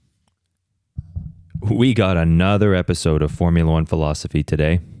We got another episode of Formula One Philosophy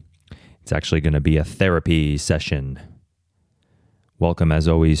today. It's actually going to be a therapy session. Welcome, as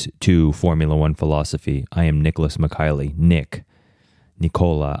always, to Formula One Philosophy. I am Nicholas McKiley, Nick,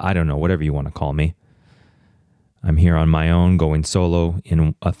 Nicola, I don't know, whatever you want to call me. I'm here on my own, going solo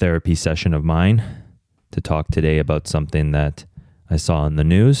in a therapy session of mine to talk today about something that I saw in the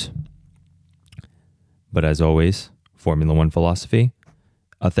news. But as always, Formula One Philosophy,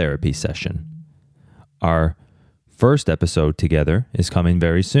 a therapy session. Our first episode together is coming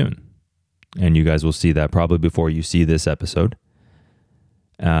very soon. And you guys will see that probably before you see this episode.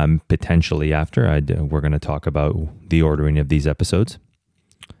 Potentially after. We're going to talk about the ordering of these episodes.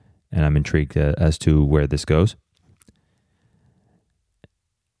 And I'm intrigued as to where this goes.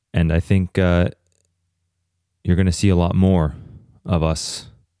 And I think you're going to see a lot more of us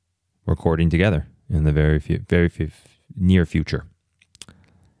recording together in the very near future.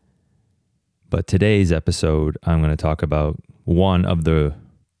 But today's episode, I'm going to talk about one of the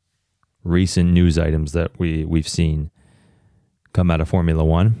recent news items that we've seen come out of Formula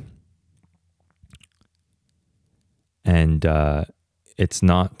One. And it's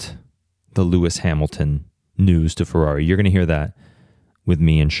not the Lewis Hamilton news to Ferrari. You're going to hear that with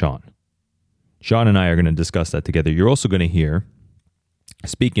me and Sean. Sean and I are going to discuss that together. You're also going to hear,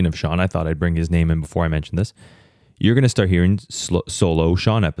 speaking of Sean, I thought I'd bring his name in before I mentioned this. You're going to start hearing solo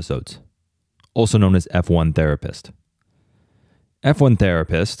Sean episodes, also known as F1 Therapist. F1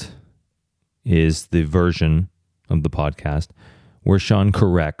 Therapist is the version of the podcast where Sean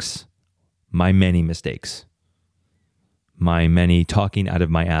corrects my many mistakes, my many talking out of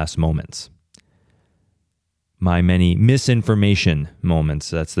my ass moments, my many misinformation moments.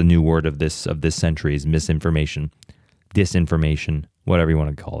 That's the new word of this century, is misinformation, disinformation, whatever you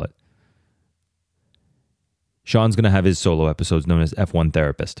want to call it. Sean's going to have his solo episodes known as F1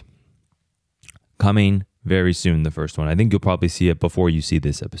 Therapist. Coming very soon, the first one. I think you'll probably see it before you see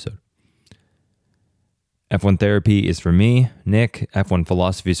this episode. F1 Therapy is for me, Nick. F1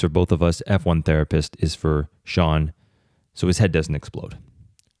 Philosophy is for both of us. F1 Therapist is for Sean, so his head doesn't explode.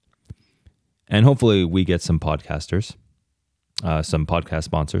 And hopefully we get some podcasters, some podcast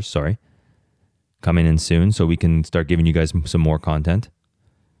sponsors, coming in soon so we can start giving you guys some more content.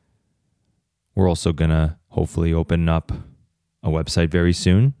 We're also going to hopefully open up a website very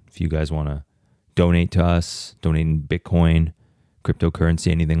soon if you guys want to donate to us, donate in Bitcoin, cryptocurrency,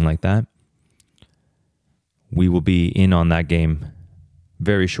 anything like that. We will be in on that game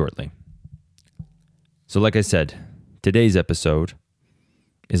very shortly. So like I said, today's episode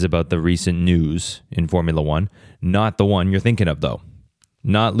is about the recent news in Formula One, not the one you're thinking of though.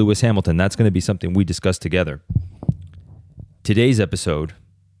 Not Lewis Hamilton. That's going to be something we discuss together. Today's episode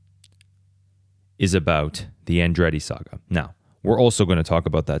is about the Andretti saga. Now, we're also going to talk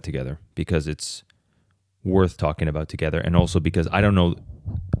about that together because it's worth talking about together, and also because I don't know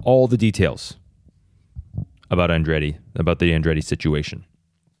all the details about Andretti, about the Andretti situation.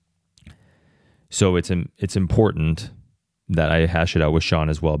 So it's important that I hash it out with Sean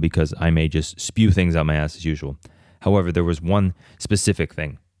as well, because I may just spew things out my ass as usual. However, there was one specific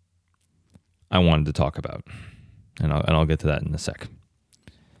thing I wanted to talk about, and I'll get to that in a sec.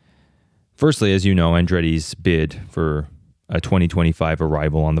 Firstly, as you know, Andretti's bid for a 2025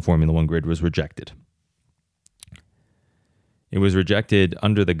 arrival on the Formula One grid was rejected. It was rejected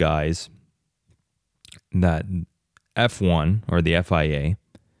under the guise that F1, or the FIA,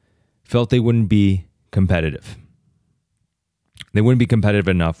 felt they wouldn't be competitive. They wouldn't be competitive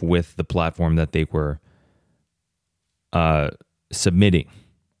enough with the platform that they were submitting,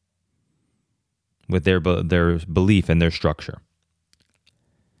 with their belief and their structure.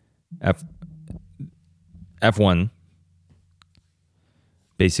 F1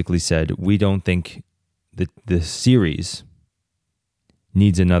 basically said, we don't think that the series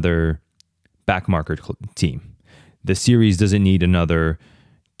needs another backmarker team. The series doesn't need another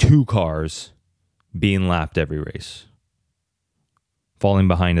 2 cars being lapped every race, falling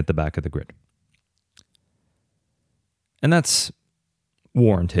behind at the back of the grid. And that's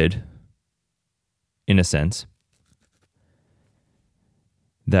warranted in a sense,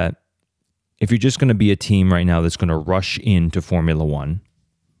 that if you're just going to be a team right now that's going to rush into Formula One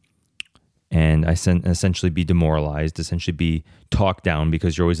and essentially be demoralized, essentially be talked down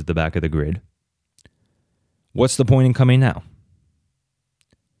because you're always at the back of the grid, what's the point in coming now?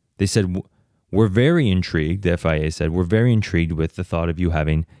 They said, we're very intrigued, the FIA said, we're very intrigued with the thought of you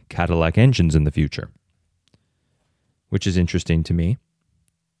having Cadillac engines in the future, which is interesting to me.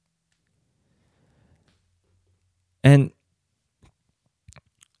 And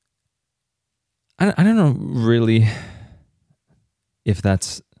I don't know really if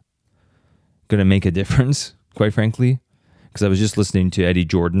that's going to make a difference, quite frankly, because I was just listening to Eddie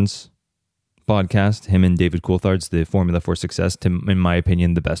Jordan's podcast, him and David Coulthard's, the Formula for Success, in my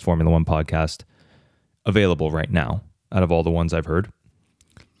opinion, the best Formula One podcast available right now out of all the ones I've heard.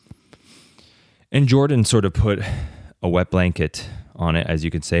 And Jordan sort of put a wet blanket on it, as you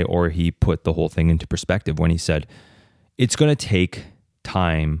could say, or he put the whole thing into perspective when he said, it's going to take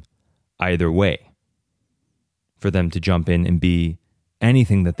time either way for them to jump in and be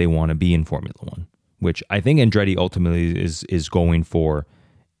anything that they want to be in Formula One, which I think Andretti ultimately is going for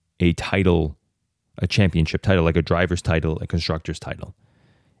a title, a championship title, like a driver's title, a constructor's title.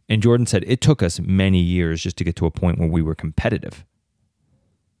 And Jordan said, it took us many years just to get to a point where we were competitive,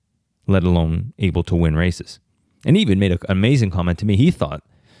 let alone able to win races. And he even made an amazing comment to me. He thought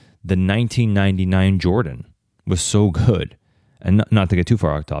the 1999 Jordan was so good. And not to get too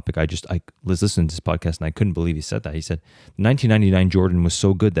far off topic, I was listening to this podcast and I couldn't believe he said that. He said, the 1999 Jordan was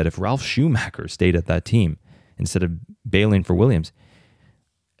so good that if Ralph Schumacher stayed at that team instead of bailing for Williams,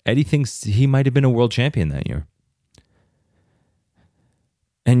 Eddie thinks he might have been a world champion that year.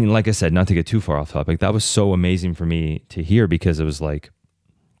 And like I said, not to get too far off topic, that was so amazing for me to hear, because it was like,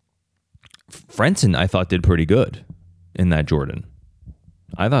 Frentzen, I thought, did pretty good in that Jordan.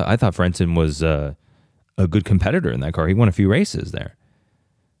 I thought Frentzen was a good competitor in that car. He won a few races there.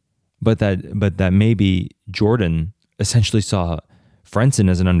 But that maybe Jordan essentially saw Frentzen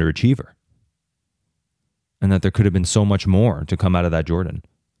as an underachiever, and that there could have been so much more to come out of that Jordan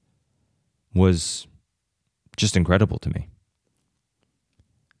was just incredible to me.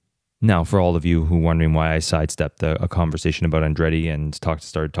 Now, for all of you who are wondering why I sidestepped a conversation about Andretti and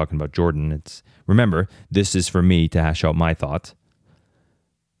started talking about Jordan, remember, this is for me to hash out my thoughts.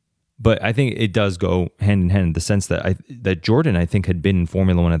 But I think it does go hand in hand in the sense that that Jordan, I think, had been in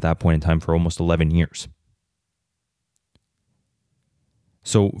Formula One at that point in time for almost 11 years.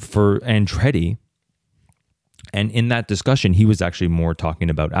 So for Andretti, and in that discussion, he was actually more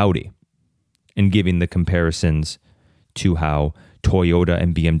talking about Audi and giving the comparisons to how Toyota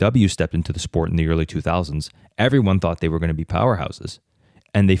and BMW stepped into the sport in the early 2000s. Everyone thought they were going to be powerhouses,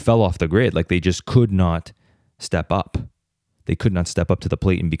 and they fell off the grid. Like, they just could not step up. They could not step up to the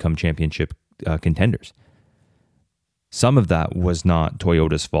plate and become championship contenders. Some of that was not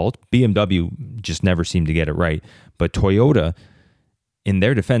Toyota's fault. BMW just never seemed to get it right. But Toyota, in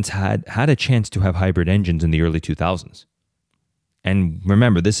their defense, had a chance to have hybrid engines in the early 2000s. And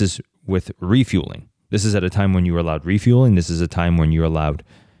remember, this is with refueling. This is at a time when you were allowed refueling. This is a time when you're allowed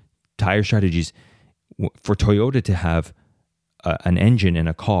tire strategies. For Toyota to have an engine in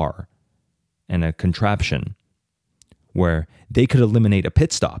a car and a contraption where they could eliminate a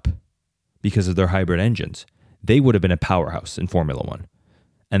pit stop because of their hybrid engines, they would have been a powerhouse in Formula One.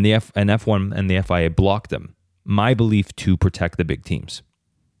 And the F1 and the FIA blocked them, my belief, to protect the big teams,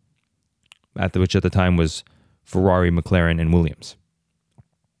 which at the time was Ferrari, McLaren, and Williams.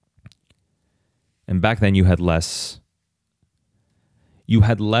 And back then you had less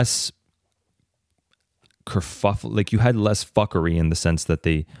kerfuffle, like you had less fuckery in the sense that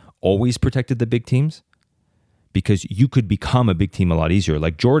they always protected the big teams, because you could become a big team a lot easier.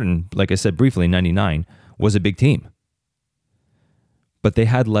 Like Jordan, like I said briefly, in 99 was a big team. But they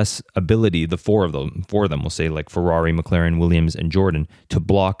had less ability, the four of them, we'll say, like Ferrari, McLaren, Williams, and Jordan, to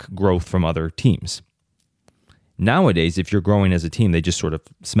block growth from other teams. Nowadays, if you're growing as a team, they just sort of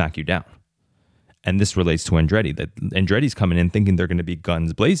smack you down. And this relates to Andretti, that Andretti's coming in thinking they're going to be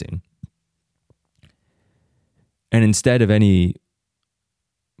guns blazing. And instead of anybody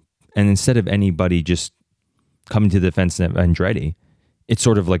just coming to the defense of Andretti, it's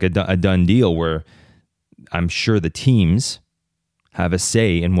sort of like a done deal where I'm sure the teams have a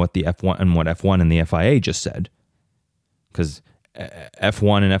say in what the F1 and what F1 and the FIA just said, because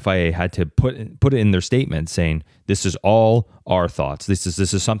F1 and FIA had to put it in their statement saying, this is all our thoughts. This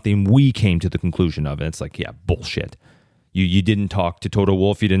is something we came to the conclusion of. And it's like, yeah, bullshit. You didn't talk to Toto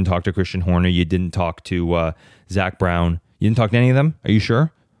Wolff. You didn't talk to Christian Horner. You didn't talk to Zach Brown. You didn't talk to any of them? Are you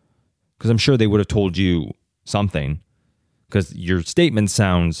sure? Because I'm sure they would have told you something, because your statement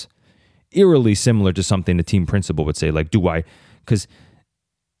sounds eerily similar to something a team principal would say, like, because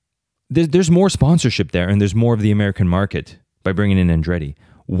there's more sponsorship there and there's more of the American market by bringing in Andretti.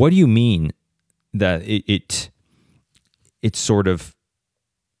 What do you mean that it sort of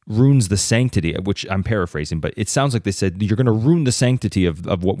ruins the sanctity, which I'm paraphrasing, but it sounds like they said you're going to ruin the sanctity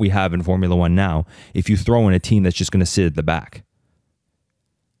of what we have in Formula One now if you throw in a team that's just going to sit at the back.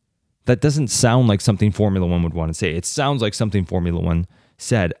 That doesn't sound like something Formula One would want to say. It sounds like something Formula One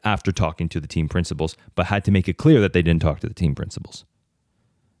said after talking to the team principals, but had to make it clear that they didn't talk to the team principals.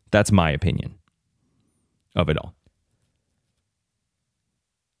 That's my opinion of it all.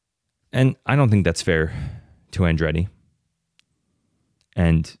 And I don't think that's fair to Andretti.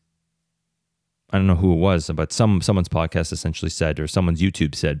 And I don't know who it was, but someone's podcast essentially said, or someone's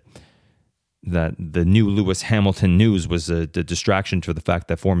YouTube said, that the new Lewis Hamilton news was the distraction to the fact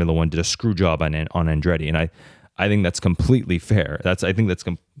that Formula One did a screw job on Andretti. And I think that's completely fair. I think that's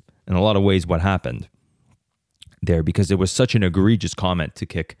in a lot of ways what happened there, because it was such an egregious comment to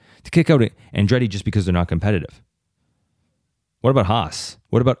kick out Andretti just because they're not competitive. What about Haas?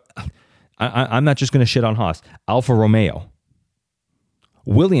 What about, I'm not just going to shit on Haas, Alfa Romeo.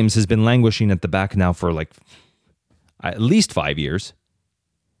 Williams has been languishing at the back now for like at least 5 years,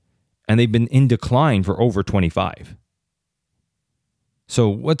 and they've been in decline for over 25. So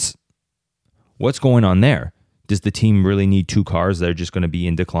what's going on there? Does the team really need two cars that are just going to be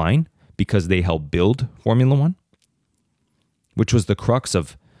in decline because they helped build Formula One? Which was the crux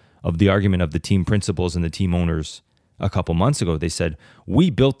of the argument of the team principals and the team owners a couple months ago. They said, we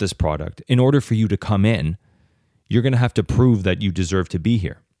built this product. In order for you to come in, you're going to have to prove that you deserve to be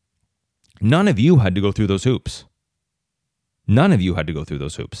here. None of you had to go through those hoops. None of you had to go through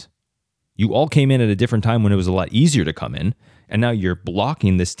those hoops. You all came in at a different time when it was a lot easier to come in, and now you're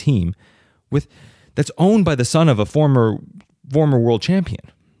blocking this team that's owned by the son of a former world champion,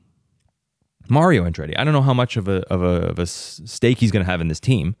 Mario Andretti. I don't know how much of a stake he's going to have in this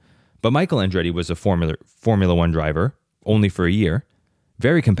team, but Michael Andretti was a Formula One driver only for a year,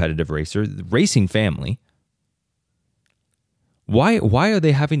 very competitive racer, racing family. Why are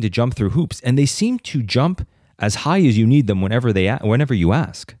they having to jump through hoops? And they seem to jump as high as you need them whenever you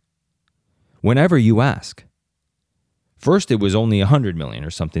ask. Whenever you ask. First, it was only $100 million or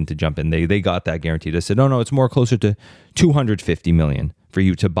something to jump in. They got that guaranteed. I said, no, it's more closer to $250 million for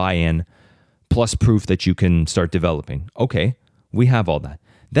you to buy in, plus proof that you can start developing. Okay, we have all that.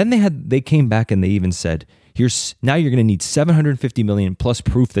 Then they came back and they even said, now you're going to need $750 million plus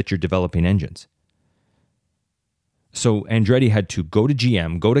proof that you're developing engines. So Andretti had to go to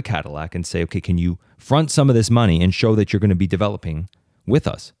GM, go to Cadillac and say, okay, can you front some of this money and show that you're going to be developing with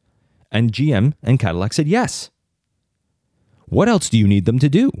us? And GM and Cadillac said yes. What else do you need them to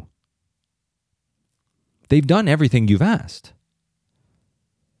do? They've done everything you've asked.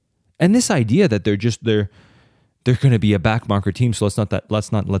 And this idea that they're going to be a backmarker team, so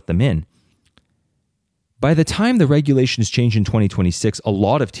let's not let them in. By the time the regulations change in 2026, a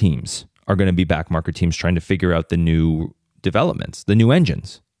lot of teams are going to be backmarker teams trying to figure out the new developments, the new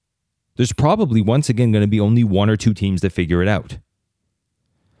engines. There's probably once again going to be only one or two teams that figure it out.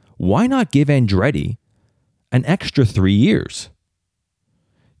 Why not give Andretti an extra 3 years?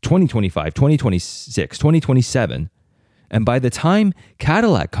 2025, 2026, 2027. And by the time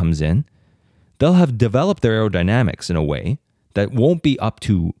Cadillac comes in, they'll have developed their aerodynamics in a way that won't be up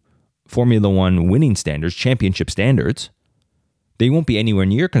to Formula One winning standards, championship standards. They won't be anywhere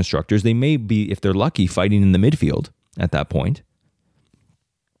near constructors. They may be, if they're lucky, fighting in the midfield at that point.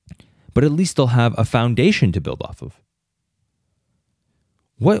 But at least they'll have a foundation to build off of.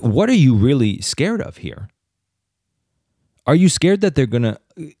 What are you really scared of here? Are you scared that they're going to,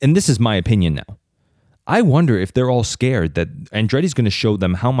 and this is my opinion now, I wonder if they're all scared that Andretti's going to show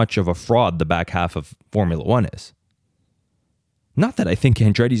them how much of a fraud the back half of Formula One is. Not that I think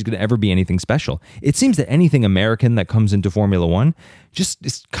Andretti's going to ever be anything special. It seems that anything American that comes into Formula One just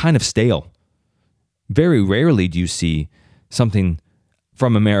is kind of stale. Very rarely do you see something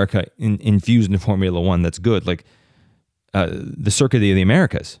from America infused in Formula One that's good, like the Circuit of the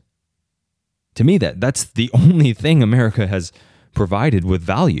Americas. To me, that's the only thing America has provided with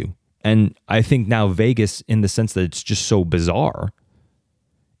value. And I think now Vegas, in the sense that it's just so bizarre,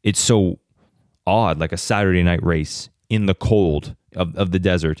 it's so odd, like a Saturday night race in the cold of the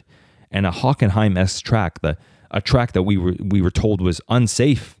desert, and a Hockenheim-esque track, a track that we were told was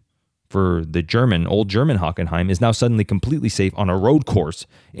unsafe for the old German Hockenheim, is now suddenly completely safe on a road course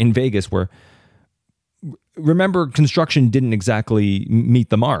in Vegas, where, remember, construction didn't exactly meet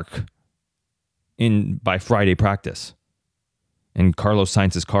the mark by Friday practice. And Carlos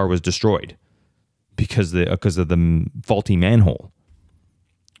Sainz's car was destroyed because of the faulty manhole.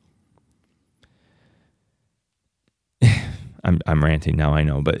 I'm ranting now, I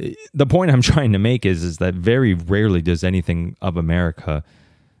know, but the point I'm trying to make is that very rarely does anything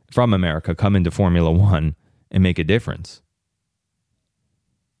from America come into Formula One and make a difference.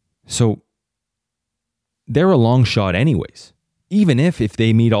 So they're a long shot anyways, even if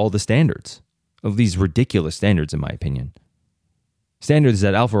they meet all the standards of these ridiculous standards, in my opinion. Standards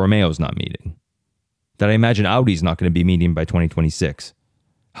that Alfa Romeo is not meeting, that I imagine Audi's not going to be meeting by 2026.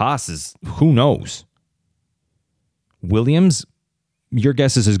 Haas is, who knows? Williams, your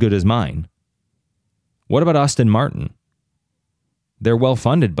guess is as good as mine. What about Aston Martin? They're well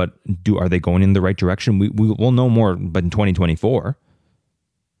funded, but are they going in the right direction? We'll know more, but in 2024.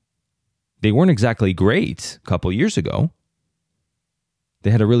 They weren't exactly great a couple years ago. They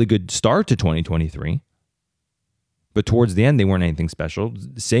had a really good start to 2023. But towards the end, they weren't anything special.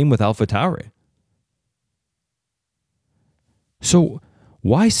 Same with AlphaTauri. So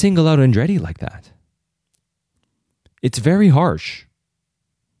why single out Andretti like that? It's very harsh.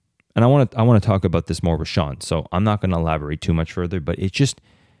 And I want to talk about this more with Sean, so I'm not going to elaborate too much further, but it's just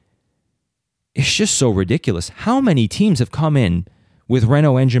so ridiculous. How many teams have come in with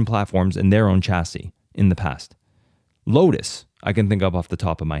Renault engine platforms and their own chassis in the past? Lotus, I can think of off the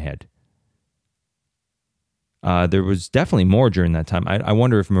top of my head. There was definitely more during that time. I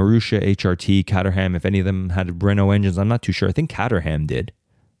wonder if Marussia, HRT, Caterham, if any of them had Renault engines. I'm not too sure. I think Caterham did.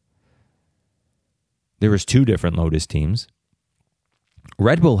 There was 2 different Lotus teams.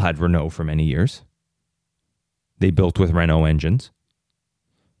 Red Bull had Renault for many years. They built with Renault engines.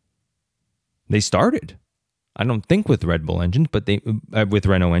 They started, I don't think with Red Bull engines, but with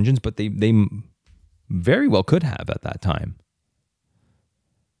Renault engines, but they very well could have at that time.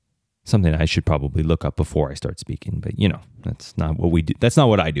 Something I should probably look up before I start speaking, but that's not what we do. That's not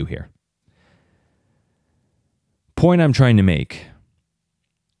what I do here. Point I'm trying to make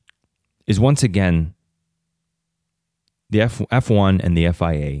is, once again, the F1 and the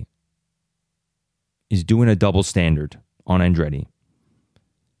FIA is doing a double standard on Andretti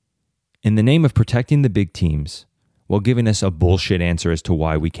in the name of protecting the big teams while giving us a bullshit answer as to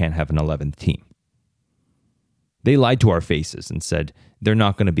why we can't have an 11th team. They lied to our faces and said they're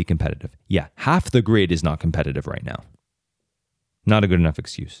not going to be competitive. Yeah, half the grid is not competitive right now. Not a good enough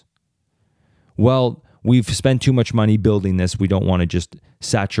excuse. Well, we've spent too much money building this. We don't want to just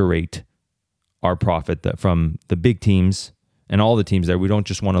saturate our profit from the big teams and all the teams there. We don't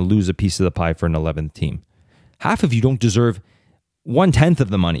just want to lose a piece of the pie for an 11th team. Half of you don't deserve 1/10 of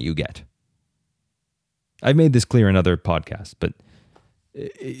the money you get. I've made this clear in other podcasts, but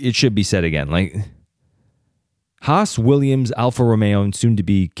it should be said again. Like Haas, Williams, Alfa Romeo, and soon to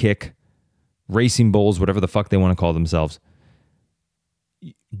be Kick, Racing Bulls, whatever the fuck they want to call themselves,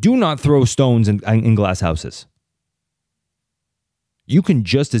 do not throw stones in glass houses. You can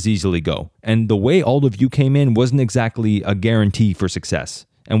just as easily go. And the way all of you came in wasn't exactly a guarantee for success.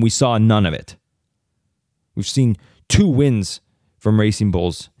 And we saw none of it. We've seen 2 wins from Racing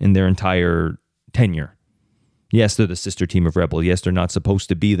Bulls in their entire tenure. Yes, they're the sister team of Red Bull. Yes, they're not supposed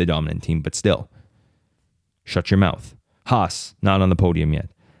to be the dominant team, but still. Shut your mouth. Haas, not on the podium yet.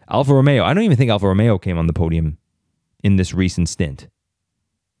 Alfa Romeo, I don't even think Alfa Romeo came on the podium in this recent stint.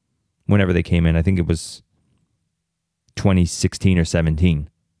 Whenever they came in, I think it was 2016 or 17.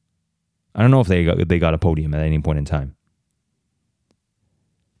 I don't know if they got a podium at any point in time.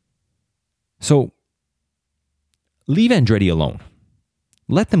 So, leave Andretti alone.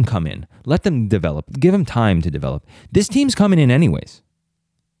 Let them come in. Let them develop. Give them time to develop. This team's coming in anyways,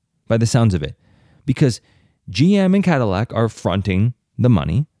 by the sounds of it, because GM and Cadillac are fronting the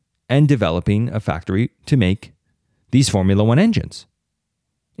money and developing a factory to make these Formula One engines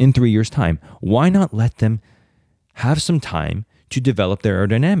in 3 years' time. Why not let them have some time to develop their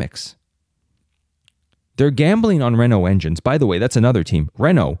aerodynamics? They're gambling on Renault engines. By the way, that's another team.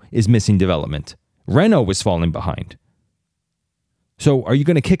 Renault is missing development. Renault was falling behind. So are you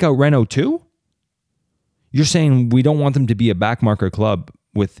going to kick out Renault too? You're saying we don't want them to be a backmarker club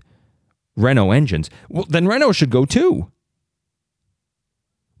with Renault engines. Well, then Renault should go too.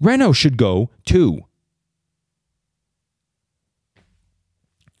 Renault should go too.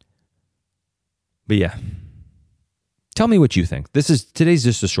 But yeah. Tell me what you think. Today's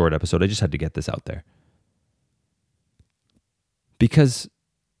just a short episode. I just had to get this out there. Because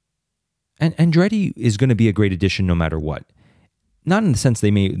Andretti is going to be a great addition no matter what. Not in the sense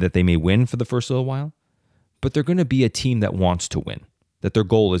they may win for the first little while, but they're going to be a team that wants to win, that their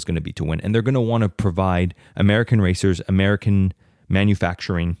goal is going to be to win, and they're going to want to provide American racers, American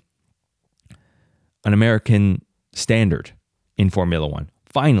manufacturing, an American standard in Formula One.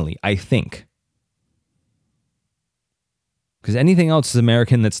 Finally, I think. Because anything else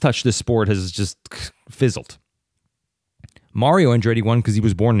American that's touched this sport has just fizzled. Mario Andretti won because he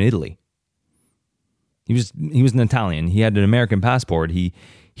was born in Italy. He was an Italian. He had an American passport.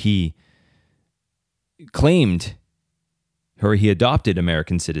 He claimed, or he adopted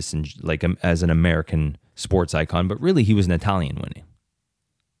American citizenship, like as an American sports icon, but really he was an Italian winning.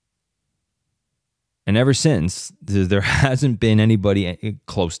 And ever since, there hasn't been anybody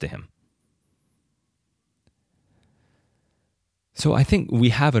close to him. So I think we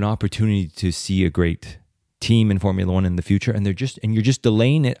have an opportunity to see a great team in Formula One in the future, and you're just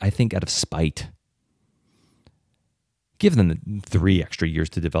delaying it, I think, out of spite. Give them 3 extra years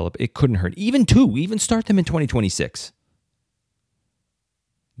to develop. It couldn't hurt. Even 2. Even start them in 2026.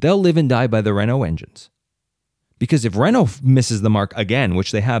 They'll live and die by the Renault engines. Because if Renault misses the mark again,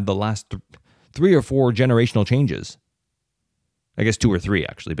 which they have the last 3 or 4 generational changes, I guess 2 or 3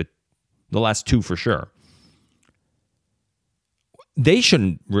 actually, but the last 2 for sure,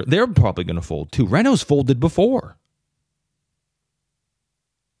 they're probably going to fold too. Renault's folded before.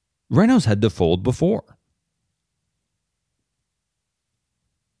 Renault's had to fold before.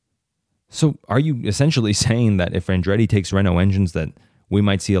 So are you essentially saying that if Andretti takes Renault engines that we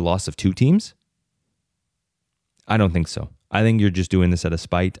might see a loss of 2 teams? I don't think so. I think you're just doing this out of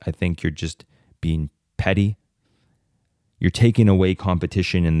spite. I think you're just being petty. You're taking away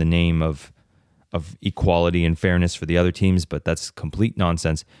competition in the name of equality and fairness for the other teams, but that's complete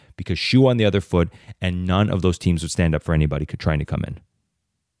nonsense because shoe on the other foot, and none of those teams would stand up for anybody trying to come in.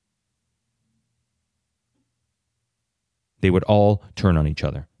 They would all turn on each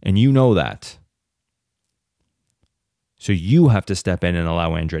other, and you know that. So you have to step in and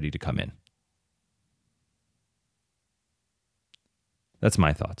allow Andretti to come in. That's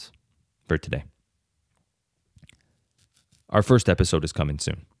my thoughts for today. Our first episode is coming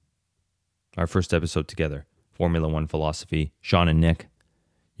soon. Our first episode together, Formula One Philosophy, Sean and Nick.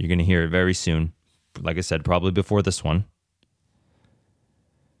 You're going to hear it very soon. Like I said, probably before this one.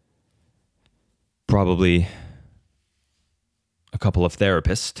 Probably a couple of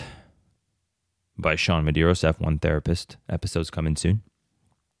therapists by Sean Medeiros, F1 therapist. Episodes coming soon.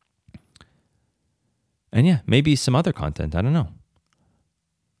 And yeah, maybe some other content. I don't know.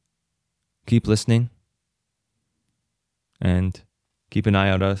 Keep listening. And keep an eye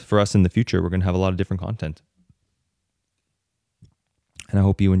out for us in the future. We're going to have a lot of different content. And I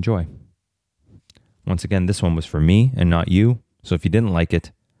hope you enjoy. Once again, this one was for me and not you. So if you didn't like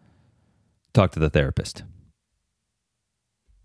it, talk to the therapist.